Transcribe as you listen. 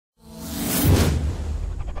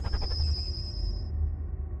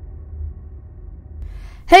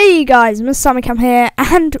Hey guys, MrSammyCam here,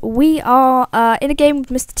 and we are in a game with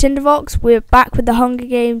Mr. Tindervox. We're back with the Hunger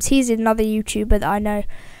Games. He's another YouTuber that I know,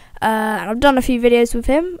 and I've done a few videos with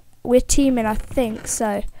him. We're teaming, I think,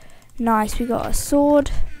 so nice. We got a sword,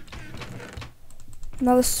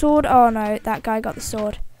 another sword. Oh no, that guy got the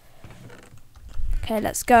sword. Okay,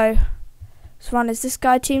 let's go. So run, is this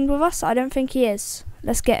guy teamed with us? I don't think he is.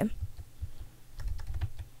 Let's get him.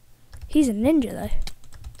 He's a ninja though.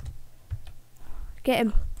 Get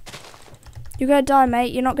him. You're going to die,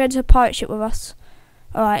 mate. You're not going to a pirate ship with us.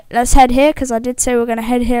 Alright, let's head here, because I did say we were going to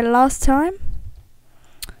head here last time.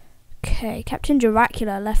 Okay, Captain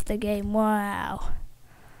Dracula left the game. Wow.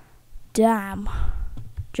 Damn.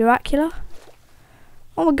 Dracula?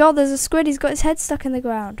 Oh my god, there's a squid. He's got his head stuck in the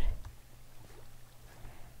ground.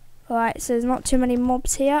 Alright, so there's not too many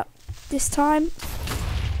mobs here this time,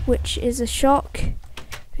 which is a shock.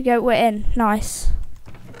 We go, we're in. Nice.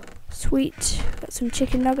 Sweet. Got some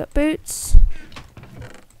chicken nugget boots.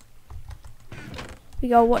 We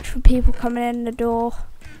gotta watch for people coming in the door.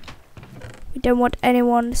 We don't want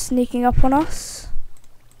anyone sneaking up on us.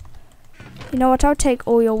 You know what? I'll take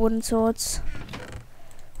all your wooden swords.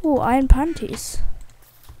 Oh, iron panties.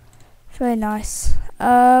 Very nice. If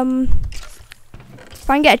I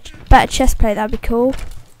can get a better chest plate, that'd be cool.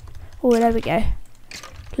 Oh, there we go.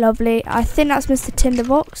 Lovely. I think that's Mr.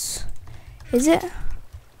 Tindervox. Is it?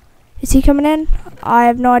 Is he coming in? I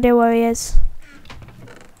have no idea where he is.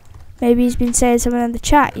 Maybe he's been saying something in the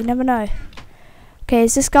chat. You never know. Okay,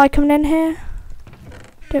 is this guy coming in here?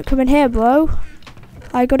 Don't come in here, bro.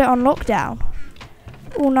 I got it on lockdown.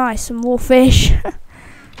 Oh, nice. Some more fish.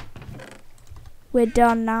 We're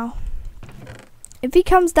done now. If he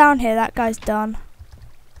comes down here, that guy's done.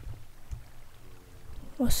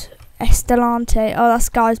 What's Estelante? Oh, that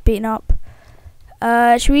guy's beaten up.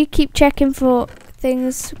 Should we keep checking for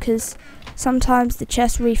things, because sometimes the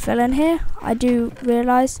chests refill in here. I do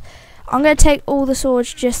realise. I'm going to take all the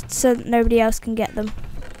swords just so that nobody else can get them,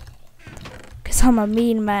 because I'm a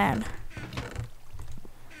mean man.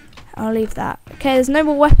 I'll leave that. Okay, there's no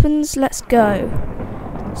more weapons. Let's go.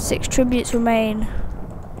 6 tributes remain.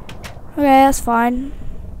 Okay, that's fine.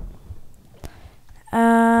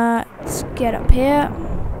 Let's get up here.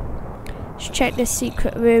 Let's check this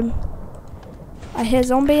secret room. I hear a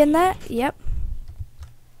zombie in there. Yep.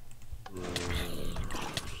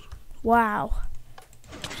 Wow.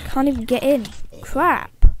 Can't even get in.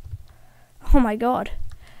 Crap. Oh my god.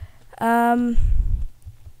 Alright,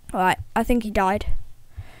 I think he died.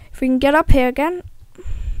 If we can get up here again.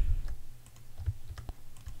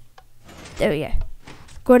 There we go.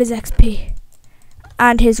 Got his XP.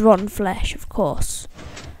 And his rotten flesh, of course.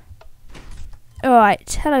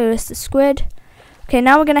 Alright, hello Mr. Squid. Okay,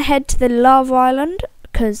 now we're going to head to the Lava Island,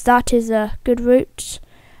 because that is a good route.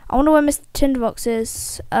 I wonder where Mr. Tindervox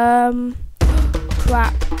is.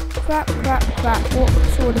 Crap. What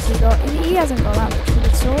sword has he got? He hasn't got that much of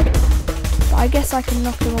a sword. But I guess I can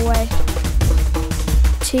knock him away.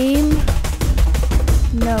 Team.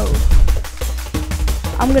 No.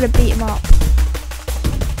 I'm going to beat him up.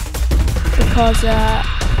 Because I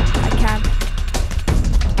can.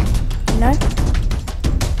 No?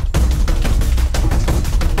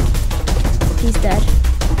 He's dead.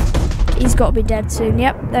 He's got to be dead soon.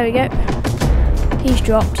 Yep, there we go. He's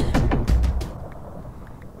dropped.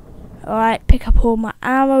 Alright, pick up all my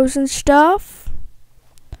ammos and stuff.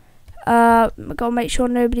 I've got to make sure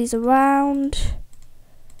nobody's around.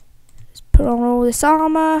 Let's put on all this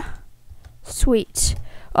armor. Sweet.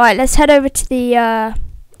 Alright, let's head over to the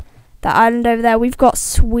island over there. We've got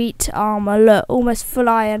sweet armor. Look, almost full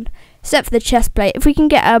iron. Except for the chest plate. If we can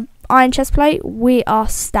get a iron chest plate, we are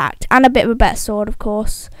stacked. And a bit of a better sword, of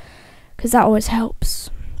course, because that always helps.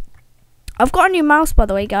 I've got a new mouse, by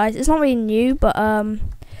the way, guys. It's not really new, but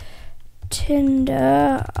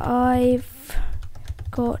Tinder, I've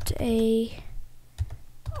got a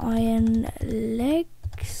iron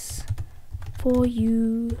legs for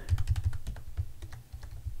you.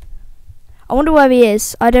 I wonder where he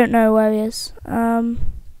is. I don't know where he is. I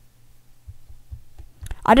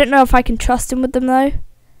don't know if I can trust him with them though.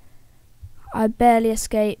 I barely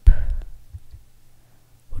escape.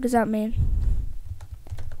 What does that mean?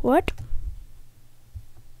 What?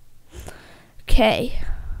 Okay.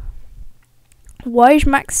 Why is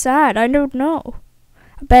Max sad? I don't know.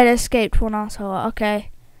 I barely escaped one asshole. Okay.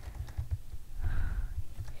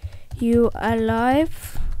 You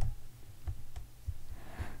alive?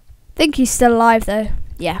 I think he's still alive though.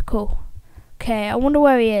 Yeah, cool. Okay, I wonder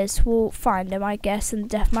where he is. We'll find him, I guess, in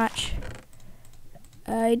the deathmatch.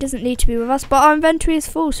 He doesn't need to be with us, but our inventory is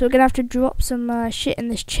full, so we're gonna have to drop some shit in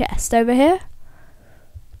this chest over here.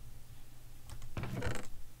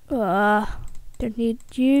 Don't need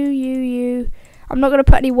you. I'm not going to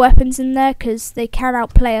put any weapons in there because they can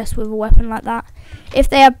outplay us with a weapon like that. If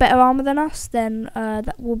they have better armor than us, then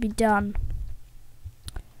that will be done.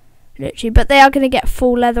 Literally, but they are going to get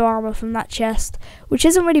full leather armor from that chest, which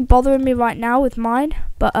isn't really bothering me right now with mine,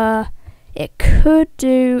 but it could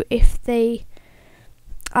do if they,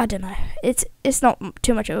 I don't know, it's not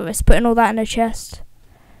too much of a risk putting all that in a chest.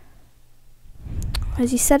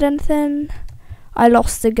 Has he said anything? I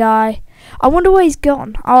lost the guy. I wonder where he's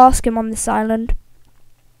gone. I'll ask him on this island.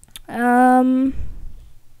 I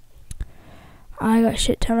got a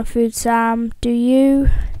shit ton of food, Sam. Do you?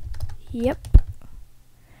 Yep.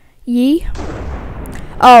 Ye?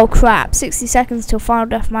 Oh crap, 60 seconds till final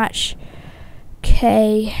deathmatch.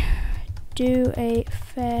 Okay. Do a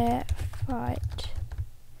fair fight.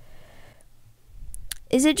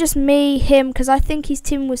 Is it just me, him? Because I think he's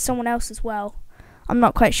teaming with someone else as well. I'm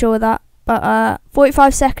not quite sure of that. But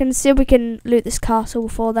 45 seconds, see if we can loot this castle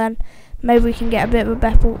before then. Maybe we can get a bit of a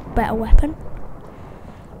better weapon.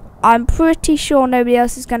 I'm pretty sure nobody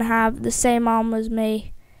else is going to have the same armor as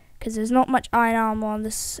me, because there's not much iron armor on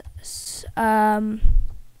this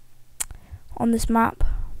map.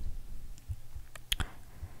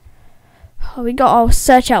 Oh, we got to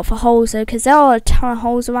search out for holes though, because there are a ton of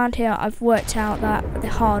holes around here. I've worked out that the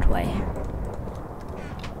hard way.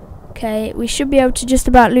 Okay, we should be able to just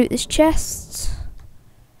about loot this chest.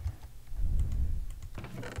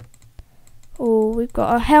 Oh, we've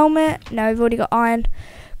got a helmet. No, we've already got iron.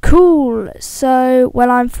 Cool. So, well,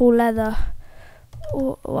 I'm full leather.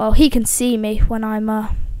 Oh, well, he can see me when I'm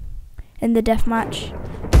in the deathmatch.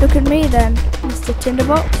 Look at me then, Mr.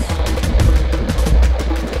 Tinderbox.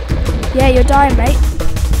 Yeah, you're dying, mate.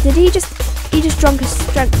 Did he just drunk a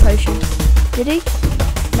strength potion? Did he?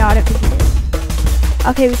 No, I don't think he did.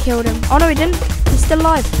 Okay, we killed him. Oh no, he didn't. He's still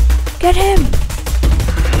alive. Get him!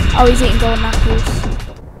 Oh, he's eating golden apples.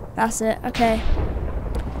 That's it. Okay.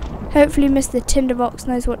 Hopefully Mr. Tinderbox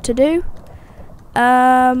knows what to do.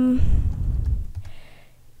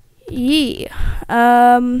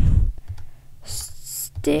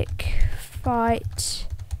 Stick fight.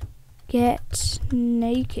 Get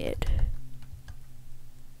naked.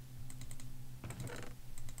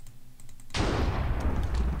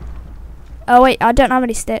 Oh wait, I don't have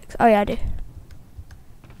any sticks. Oh yeah, I do.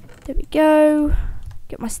 There we go.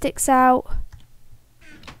 Get my sticks out.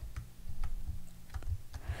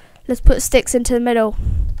 Let's put sticks into the middle.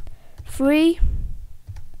 3,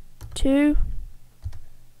 2,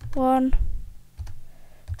 1.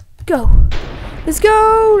 Go. Let's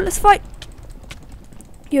go. Let's fight.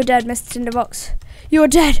 You're dead, Mr. Tinderbox. You're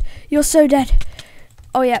dead. You're so dead.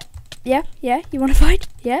 Oh yeah. Yeah. You want to fight?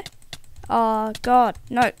 Yeah. Oh god.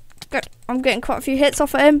 No. Good. I'm getting quite a few hits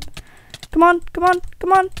off of him. Come on.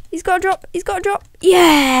 He's got a drop.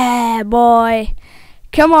 Yeah, boy.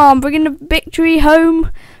 Come on, bringing the victory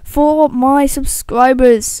home for my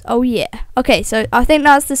subscribers. Oh yeah. Okay, so I think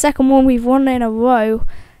that's the second one we've won in a row.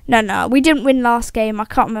 No, we didn't win last game. I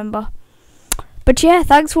can't remember. But yeah,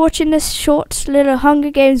 thanks for watching this short little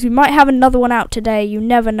Hunger Games. We might have another one out today. You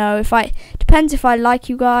never know. Depends if I like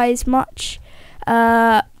you guys much.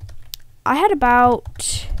 I had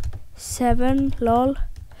about 7, lol.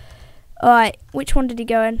 Alright, which one did he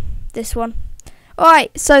go in? This one.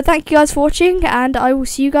 Alright, so thank you guys for watching, and I will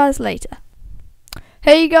see you guys later.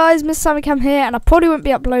 Hey guys, MrSammyCam here, and I probably won't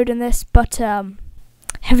be uploading this, but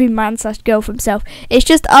every man / girl for himself. It's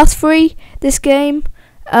just us three, this game,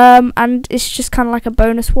 and it's just kind of like a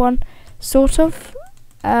bonus one, sort of.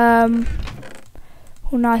 Oh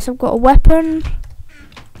nice, I've got a weapon.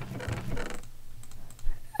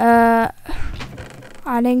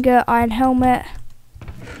 Iron ingot, iron helmet,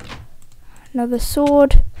 another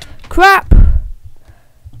sword. Crap!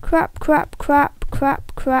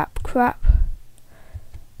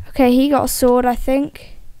 Okay, he got a sword, I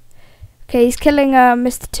think. Okay, he's killing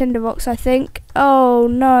Mr. Tinderbox, I think. Oh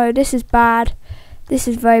no, this is bad. This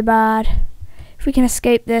is very bad. If we can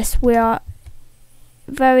escape this, we are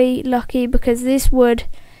very lucky, because this wood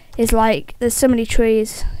is like, there's so many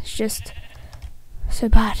trees. It's just so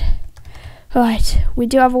bad. Right, we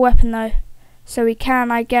do have a weapon though, so we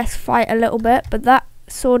can, I guess, fight a little bit, but that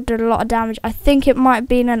sword did a lot of damage. I think it might have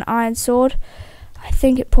been an iron sword. I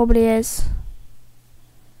think it probably is.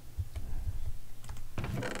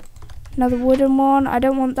 Another wooden one. I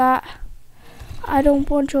don't want that. I don't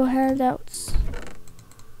want your handouts.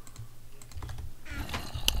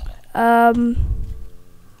 I'll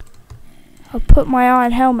put my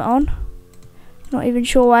iron helmet on. Not even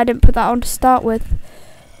sure why I didn't put that on to start with.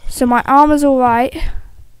 So my armor's alright.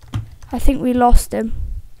 I think we lost him,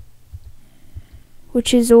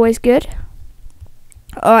 which is always good.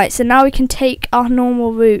 Alright, so now we can take our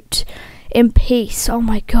normal route in peace. Oh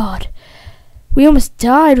my god. We almost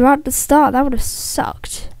died right at the start. That would have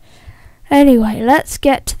sucked. Anyway, let's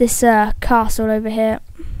get to this castle over here.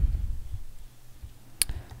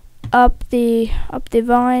 Up the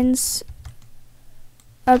vines.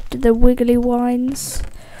 Up to the wiggly wines.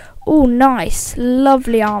 Oh, nice.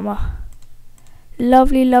 Lovely armor.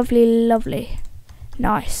 Lovely, lovely, lovely.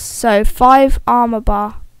 Nice. So 5 armor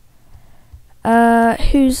bar.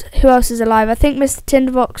 Who else is alive? I think Mr.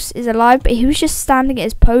 Tinderbox is alive, but he was just standing at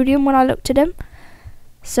his podium when I looked at him.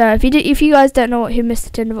 So if you guys don't know who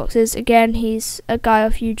Mr. Tinderbox is, again, he's a guy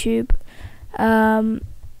off YouTube.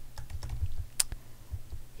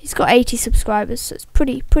 He's got 80 subscribers, so it's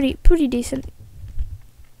pretty decent.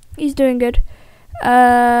 He's doing good.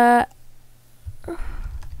 Right,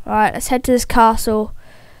 let's head to this castle.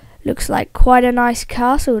 Looks like quite a nice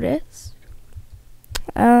castle, this.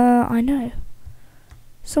 I know.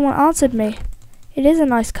 Someone answered me. It is a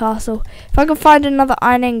nice castle. If I can find another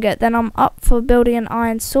iron ingot, then I'm up for building an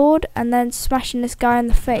iron sword and then smashing this guy in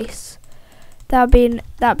the face. That'd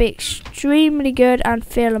be extremely good and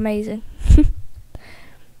feel amazing.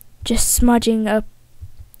 Just smudging a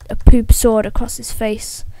poop sword across his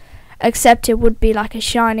face. Except it would be like a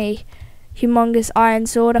shiny, humongous iron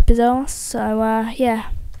sword up his arse. So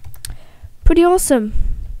yeah, pretty awesome.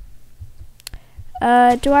 Do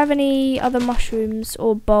I have any other mushrooms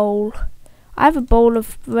or bowl? I have a bowl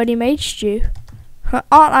of ready-made stew. Aren't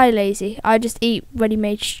I lazy? I just eat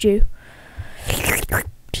ready-made stew.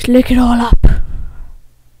 Just lick it all up.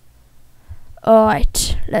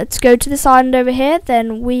 Alright, let's go to this island over here.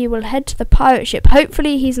 Then we will head to the pirate ship.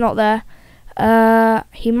 Hopefully he's not there.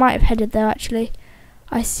 He might have headed there actually.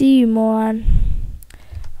 I see you, moron.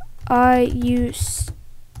 Are you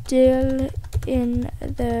still in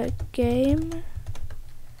the game?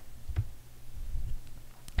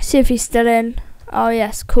 See if he's still in. Oh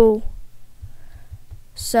yes, cool.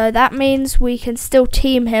 So that means we can still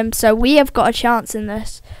team him. So we have got a chance in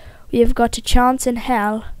this. We have got a chance in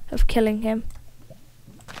hell of killing him.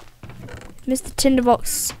 Mr.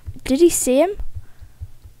 Tinderbox, did he see him?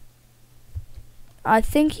 I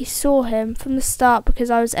think he saw him from the start because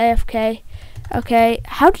I was AFK. Okay,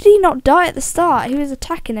 how did he not die at the start? He was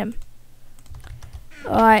attacking him.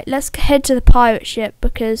 Alright, let's head to the pirate ship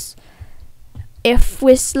because if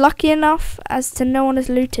we're lucky enough as to no one has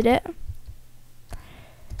looted it,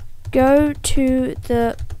 go to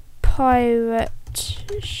the pirate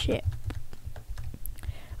ship.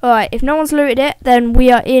 Alright, if no one's looted it, then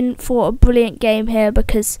we are in for a brilliant game here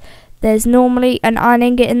because there's normally an iron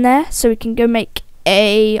ingot in there, so we can go make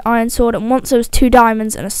a iron sword, and once there was 2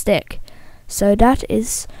 diamonds and a stick. So that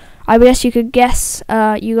is, I guess you could guess,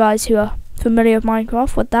 you guys who are familiar with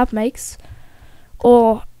Minecraft, what that makes.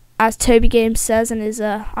 Or as Toby Games says in his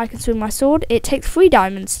I Can Swing My Sword, it takes 3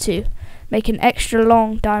 diamonds to make an extra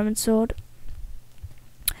long diamond sword.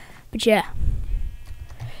 But yeah,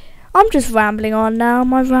 I'm just rambling on now.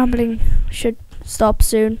 My rambling should stop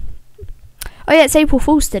soon. Oh yeah, it's April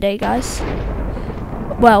Fool's today, guys.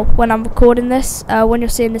 Well, when I'm recording this, when you're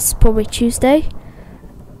seeing this is probably Tuesday.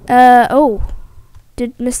 Oh,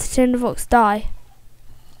 did Mr. Tinderbox die?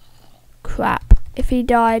 Crap, if he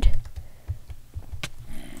died,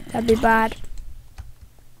 that'd be bad.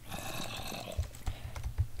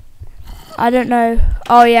 I don't know.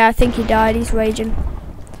 Oh yeah, I think he died. He's raging.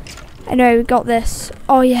 Anyway, we got this.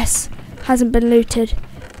 Oh yes, hasn't been looted.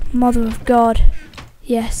 Mother of God.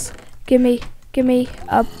 Yes, give me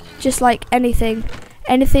just like anything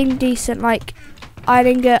decent, like iron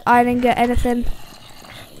ingot, anything.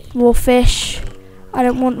 Raw fish. I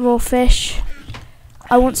don't want raw fish.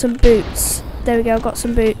 I want some boots. There we go. Got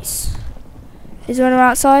some boots. Is there anyone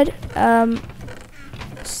outside?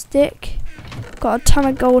 Stick. Got a ton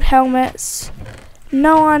of gold helmets.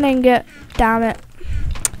 No iron ingot. Damn it.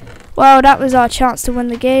 Well, that was our chance to win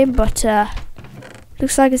the game, but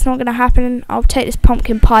looks like it's not going to happen. I'll take this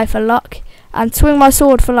pumpkin pie for luck and swing my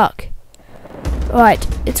sword for luck. Right,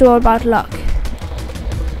 it's all about luck.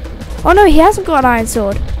 Oh no, he hasn't got an iron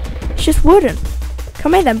sword. It's just wooden.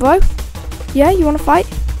 Come here then, bro. Yeah, you want to fight?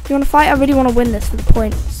 You want to fight? I really want to win this for the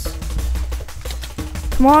points.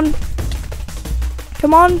 Come on.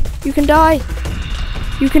 Come on. You can die.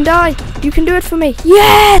 You can die. You can do it for me.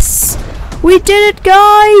 Yes! We did it,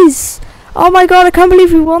 guys! Oh my god, I can't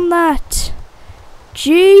believe we won that.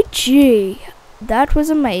 GG. That was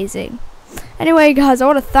amazing. Anyway, guys, I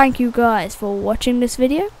want to thank you guys for watching this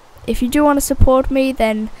video. If you do want to support me,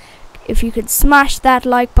 then if you could smash that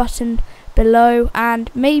like button below and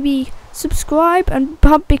maybe subscribe and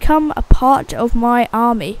become a part of my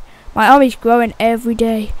army. My army's growing every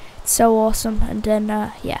day. It's so awesome. And then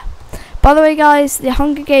yeah. By the way, guys, the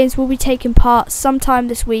Hunger Games will be taking part sometime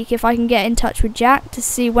this week. If I can get in touch with Jack to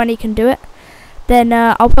see when he can do it, then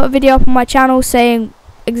I'll put a video up on my channel saying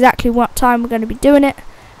exactly what time we're going to be doing it,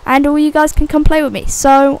 and all you guys can come play with me.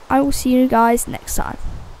 So I will see you guys next time.